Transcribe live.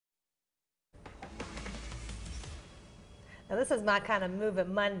Now, this is my kind of Move It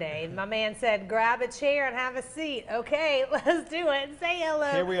Monday. My man said, grab a chair and have a seat. Okay, let's do it. Say hello.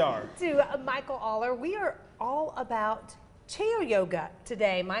 Here we are. To Michael Oller. We are all about chair yoga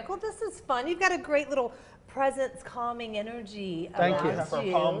today. Michael, this is fun. You've got a great little presence, calming energy. Thank you. Have our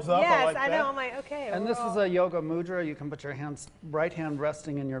palms up. Yes, I like I that. know. I'm like, okay. And this is a yoga mudra. You can put your hands, right hand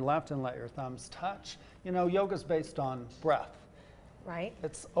resting in your left and let your thumbs touch. You know, yoga's based on breath. Right.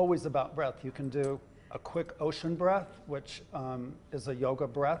 It's always about breath. You can do a quick ocean breath, which is a yoga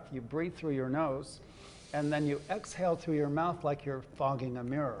breath. You breathe through your nose, and then you exhale through your mouth like you're fogging a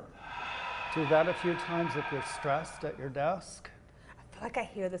mirror. Do that a few times if you're stressed at your desk. I feel like I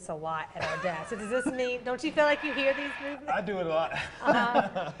hear this a lot at our desk. So does this mean, don't you feel like you hear these movements? I do it a lot.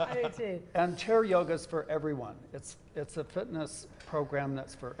 I do too. And chair yoga is for everyone. It's a fitness program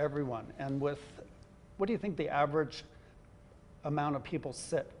that's for everyone. And with, what do you think the average amount of people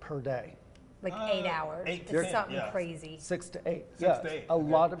sit per day? Like 8 hours. 8 to It's 10, something yeah. crazy. 6 to 8. 6 yes, to 8, a okay.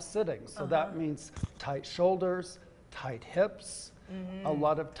 lot of sitting. So that means tight shoulders, tight hips, a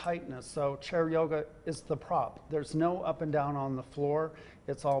lot of tightness. So chair yoga is the prop. There's no up and down on the floor.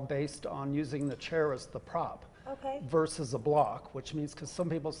 It's all based on using the chair as the prop. Okay. Versus a block, which means, because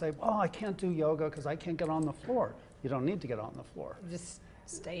some people say, well, I can't do yoga because I can't get on the floor. You don't need to get on the floor. Just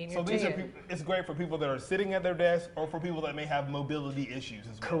stay in So your these chair. are it's great for people that are sitting at their desk or for people that may have mobility issues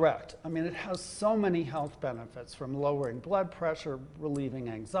as well. Correct. I mean, it has so many health benefits, from lowering blood pressure, relieving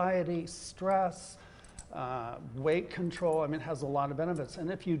anxiety, stress, weight control. I mean, it has a lot of benefits. And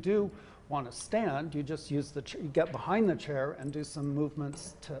if you do want to stand, you just use the you get behind the chair and do some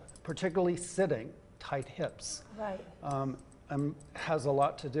movements to, particularly sitting, tight hips. Right. Has a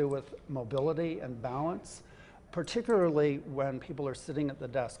lot to do with mobility and balance, particularly when people are sitting at the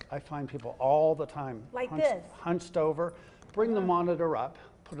desk. I find people all the time Like this. hunched over. Bring the monitor up,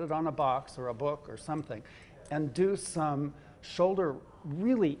 put it on a box or a book or something, and do some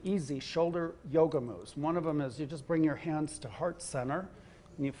really easy shoulder yoga moves. One of them is you just bring your hands to heart center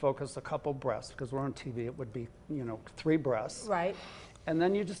and you focus a couple breaths. Because we're on TV, it would be, 3 breaths. Right. And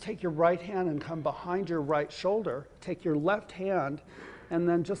then you just take your right hand and come behind your right shoulder, take your left hand, and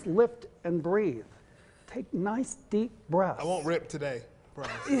then just lift and breathe. Take nice deep breaths. I won't rip today,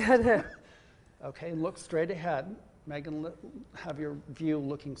 promise. Yeah. Okay, look straight ahead. Megan, have your view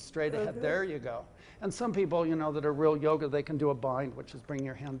looking straight ahead. There you go. And some people, that are real yoga, they can do a bind, which is bring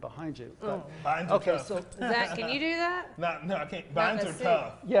your hand behind you. But, Binds are okay, tough. so Can you do that? No, I can't. Binds in are a suit.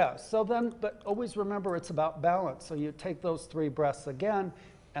 tough. yeah, so then, but always remember it's about balance. So you take those 3 breaths again,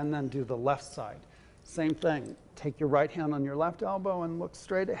 and then do the left side. Same thing. Take your right hand on your left elbow and look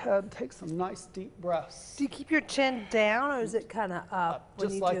straight ahead. Take some nice deep breaths. Do you keep your chin down, or is it kind of up when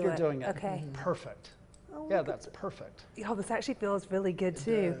Just you like do you're it? doing it. Okay. Perfect. Oh, Yeah, look that's perfect. Oh, this actually feels really good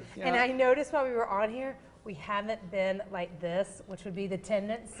too. does. And Yeah. I noticed while we were on here, we haven't been like this, which would be the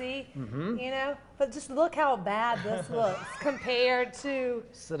tendency, But just look how bad this looks compared to.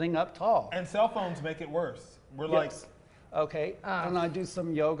 Sitting up tall. And cell phones make it worse. We're Yes. Okay, and I do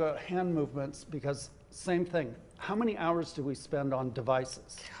some yoga hand movements because same thing. How many hours do we spend on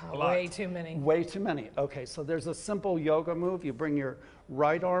devices? Way too many. Way too many. Okay, so there's a simple yoga move. You bring your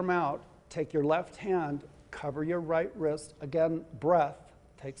right arm out, take your left hand, cover your right wrist. Again, breath.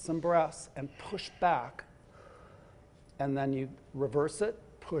 Take some breaths and push back. And then you reverse it,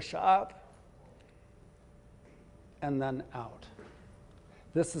 push up, and then out.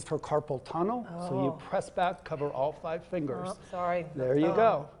 This is for carpal tunnel. So you press back, cover all 5 fingers. Oh, sorry. There you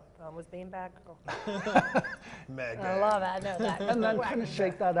go. Thumb was being bad girl. Meg. I love it. I know that. And then kind of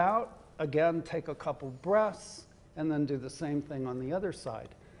shake that out. Again, take a couple breaths, and then do the same thing on the other side.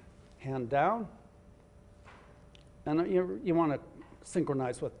 Hand down. And you want to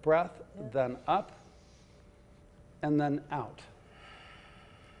synchronize with breath, then up, and then out.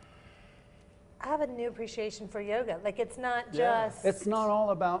 I have a new appreciation for yoga. Like, it's not just. It's not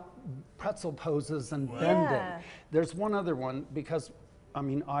all about pretzel poses and bending. There's one other one, because,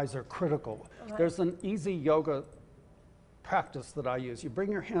 eyes are critical. There's an easy yoga practice that I use. You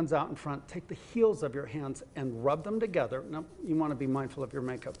bring your hands out in front, take the heels of your hands and rub them together. Now, you want to be mindful of your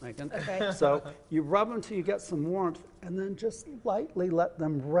makeup, Megan. Okay. So you rub them till you get some warmth, and then just lightly let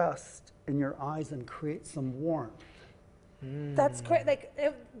them rest in your eyes and create some warmth. That's great. Like,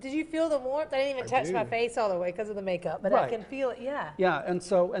 did you feel the warmth? I didn't even touch my do. face all the way because of the makeup, but I Right. can feel it. Yeah. Yeah, and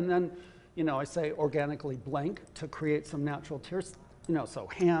then, I say organically blink to create some natural tears. So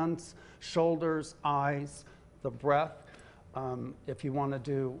hands, shoulders, eyes, the breath. If you want to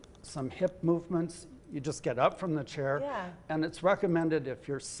do some hip movements, you just get up from the chair. Yeah. And it's recommended, if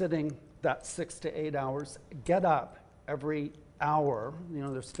you're sitting that 6 to 8 hours, get up every hour.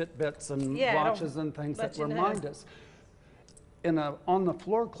 There's Fitbits and Yeah, watches and things that let you know. remind us. in a on the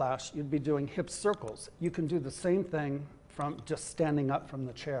floor class, you'd be doing hip circles. You can do the same thing from just standing up from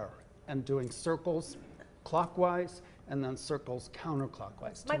the chair and doing circles clockwise and then circles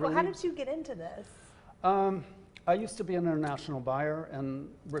counterclockwise. Michael, how did you get into this? I used to be an international buyer and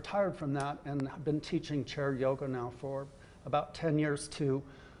retired from that, and have been teaching chair yoga now for about 10 years to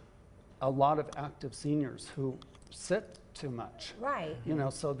a lot of active seniors who sit too much. Right. You know,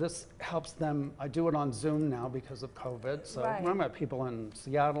 so this helps them. I do it on Zoom now because of COVID. So Right. remember, people in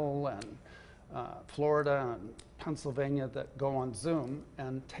Seattle and Florida and Pennsylvania that go on Zoom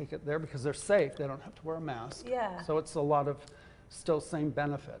and take it there because they're safe. They don't have to wear a mask. Yeah. So it's a lot of still same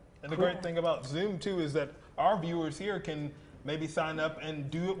benefit. And the great thing about Zoom too is that our viewers here can maybe sign up and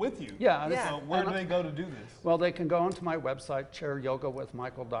do it with you. Yeah. Yeah. So where do they go to do this? Well, they can go onto my website,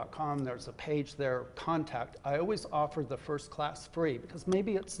 chairyogawithmichael.com. There's a page there, contact. I always offer the first class free because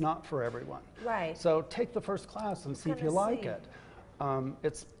maybe it's not for everyone. Right. So take the first class and see if you Kinda like see. it.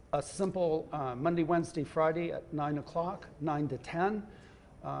 It's a simple Monday, Wednesday, Friday at 9 o'clock, 9 to 10.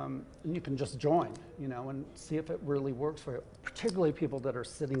 And you can just join, you know, and see if it really works for you, particularly people that are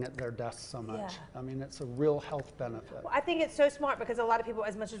sitting at their desks so much. Yeah. I mean, it's a real health benefit. Well, I think it's so smart because a lot of people,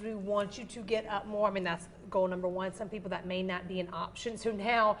 as much as we want you to get up more, I mean, that's goal number one. Some people that may not be an option. So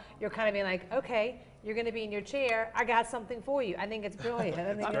now you're kind of being like, okay, you're going to be in your chair. I got something for you. I think it's brilliant.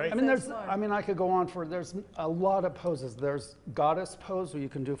 I think great. it's so smart. I could go on for, there's a lot of poses. There's goddess pose where you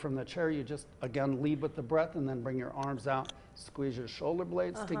can do from the chair. You just, again, lead with the breath and then bring your arms out, squeeze your shoulder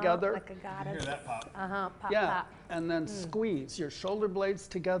blades together. Like a goddess. Hear that pop. Pop, Yeah, pop. and then squeeze your shoulder blades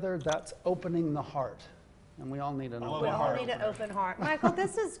together. That's opening the heart. And we all need an love open We a all heart. heart need an opener. open heart. Michael,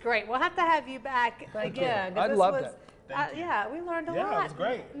 this is great. We'll have to have you back again. 'Cause I this loved was, it. Thank you. yeah, we learned a Yeah, lot. it was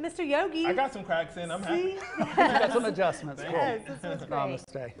great. Mr. Yogi. I got some cracks in. I'm happy. See? Got some adjustments. Yes, this was great.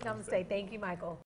 Namaste. Namaste. Thank you, Michael.